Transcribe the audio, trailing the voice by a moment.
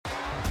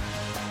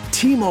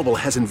T-Mobile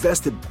has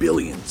invested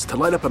billions to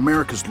light up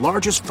America's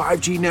largest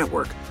 5G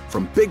network,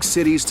 from big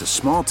cities to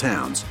small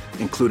towns,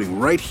 including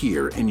right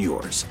here in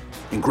yours.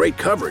 And great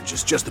coverage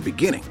is just the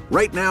beginning.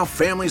 Right now,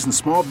 families and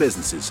small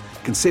businesses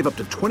can save up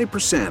to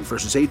 20%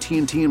 versus AT&T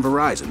and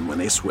Verizon when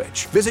they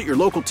switch. Visit your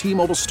local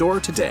T-Mobile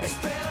store today.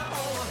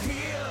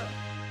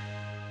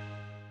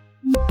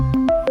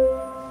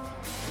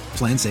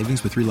 Plan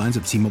savings with 3 lines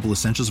of T-Mobile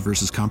Essentials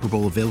versus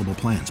comparable available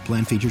plans.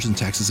 Plan features and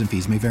taxes and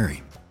fees may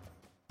vary.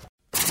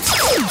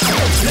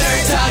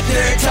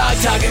 Nerd Talk,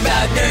 talking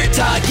about Nerd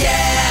Talk,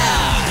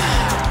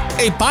 yeah!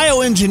 A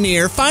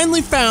bioengineer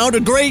finally found a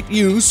great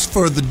use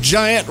for the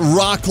giant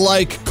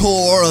rock-like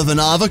core of an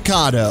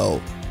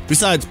avocado.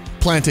 Besides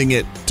planting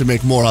it to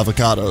make more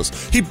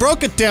avocados, he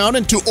broke it down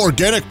into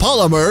organic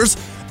polymers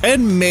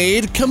and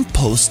made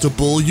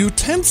compostable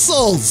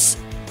utensils.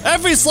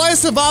 Every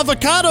slice of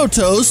avocado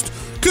toast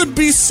could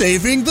be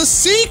saving the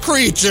sea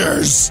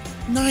creatures.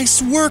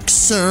 Nice work,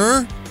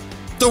 sir.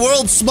 The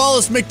world's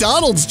smallest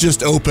McDonald's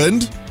just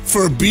opened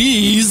for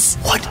bees.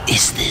 What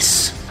is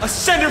this? A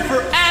center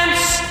for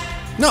ants?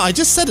 No, I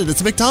just said it.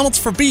 It's McDonald's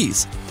for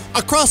bees.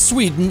 Across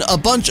Sweden, a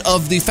bunch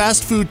of the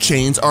fast food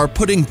chains are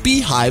putting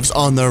beehives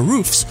on their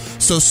roofs,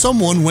 so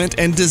someone went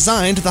and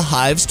designed the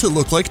hives to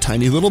look like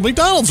tiny little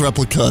McDonald's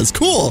replicas.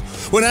 Cool.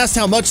 When asked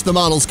how much the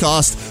models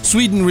cost,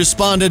 Sweden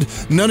responded,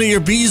 "None of your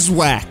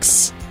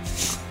beeswax."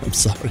 I'm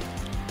sorry.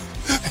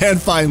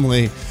 And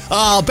finally,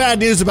 bad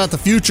news about the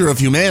future of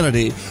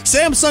humanity.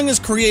 Samsung has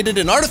created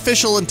an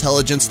artificial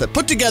intelligence that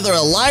put together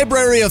a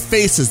library of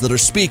faces that are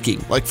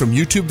speaking, like from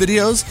YouTube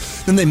videos.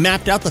 Then they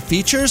mapped out the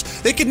features.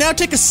 They can now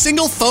take a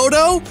single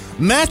photo,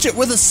 match it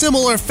with a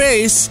similar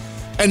face,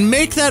 and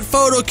make that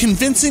photo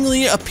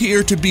convincingly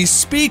appear to be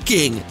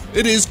speaking.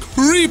 It is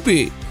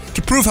creepy.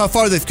 To prove how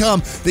far they've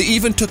come, they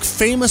even took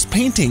famous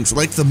paintings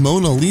like the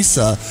Mona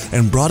Lisa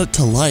and brought it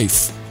to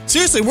life.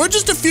 Seriously, we're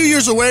just a few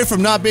years away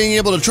from not being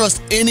able to trust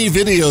any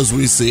videos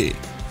we see.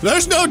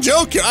 There's no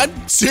joke here. I'm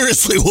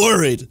seriously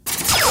worried.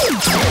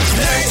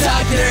 Nerd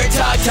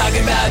Talk,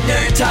 talking about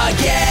Nerd Talk,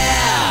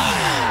 yeah!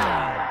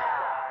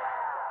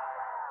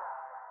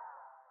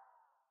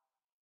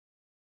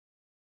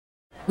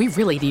 We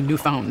really need new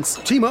phones.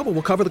 T-Mobile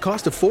will cover the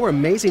cost of 4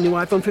 amazing new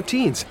iPhone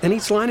 15s, and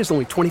each line is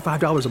only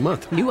 $25 a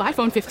month. New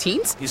iPhone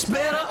 15s? It's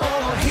better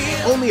over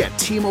here. Only at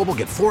T-Mobile,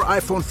 get 4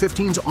 iPhone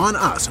 15s on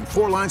us and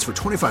 4 lines for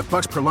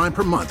 $25 per line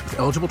per month with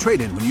eligible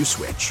trade-in when you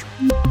switch.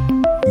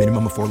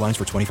 Minimum of 4 lines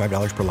for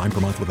 $25 per line per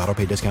month with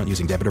autopay discount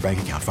using debit or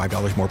bank account.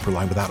 $5 more per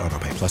line without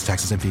autopay, plus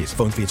taxes and fees.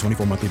 Phone fee at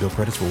 24 monthly bill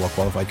credits for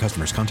well-qualified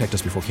customers. Contact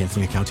us before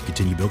canceling account to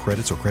continue bill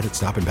credits or credit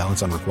stop and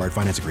balance on required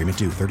finance agreement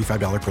due.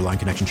 $35 per line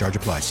connection charge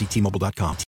applies. See T-Mobile.com.